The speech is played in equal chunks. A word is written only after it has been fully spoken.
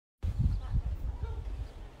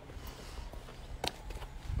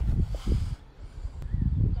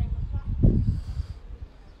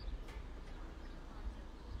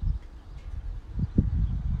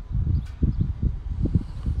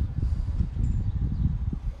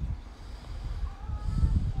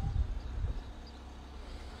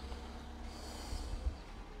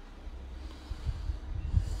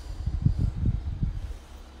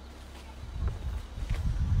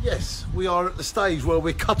Yes, we are at the stage where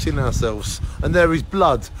we're cutting ourselves and there is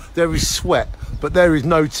blood, there is sweat, but there is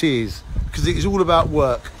no tears because it is all about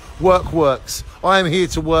work. Work works. I am here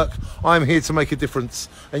to work. I am here to make a difference.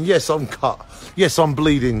 And yes, I'm cut. Yes, I'm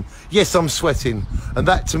bleeding. Yes, I'm sweating. And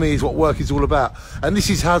that to me is what work is all about. And this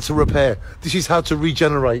is how to repair. This is how to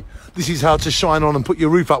regenerate. This is how to shine on and put your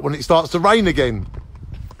roof up when it starts to rain again.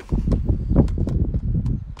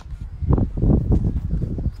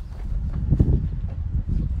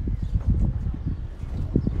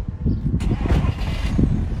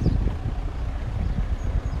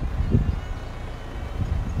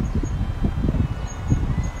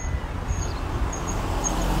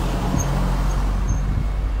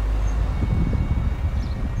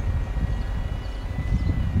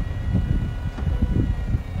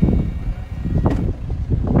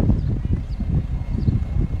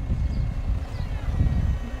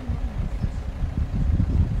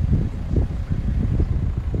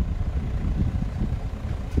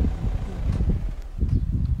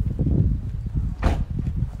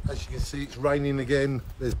 See, it's raining again.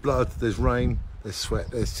 There's blood, there's rain, there's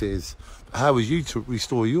sweat, there's tears. How was you to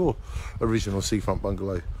restore your original seafront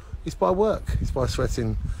bungalow? It's by work, it's by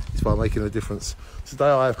sweating, it's by making a difference. Today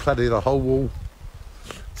I have cladded a whole wall.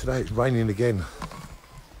 Today it's raining again.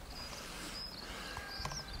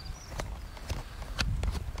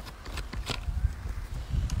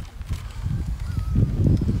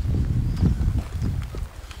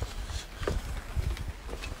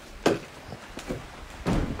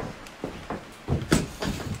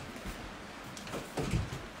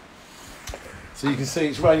 So you can see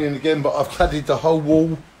it's raining again, but I've cladded the whole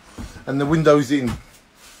wall and the windows in.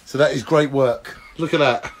 So that is great work. Look at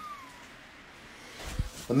that.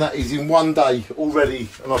 And that is in one day already.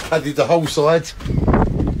 And I've cladded the whole side.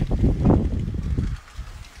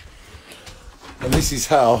 And this is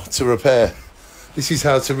how to repair. This is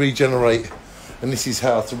how to regenerate. And this is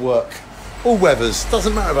how to work. All weathers,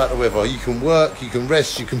 doesn't matter about the weather. You can work, you can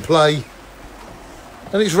rest, you can play.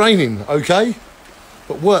 And it's raining, okay?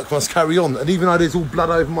 But work must carry on, and even though there's all blood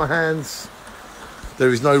over my hands, there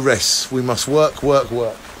is no rest. We must work, work,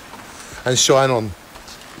 work, and shine on.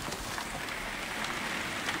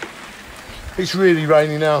 It's really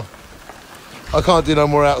raining now. I can't do no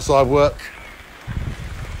more outside work.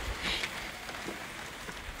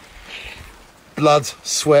 Blood,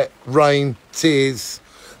 sweat, rain, tears.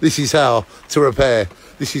 This is how to repair.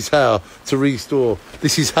 This is how to restore.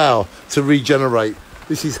 This is how to regenerate.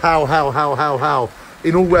 This is how.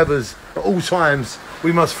 In all weathers, at all times,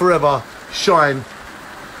 we must forever shine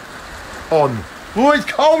on. Oh, it's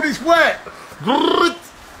cold, it's wet.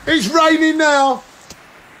 It's raining now.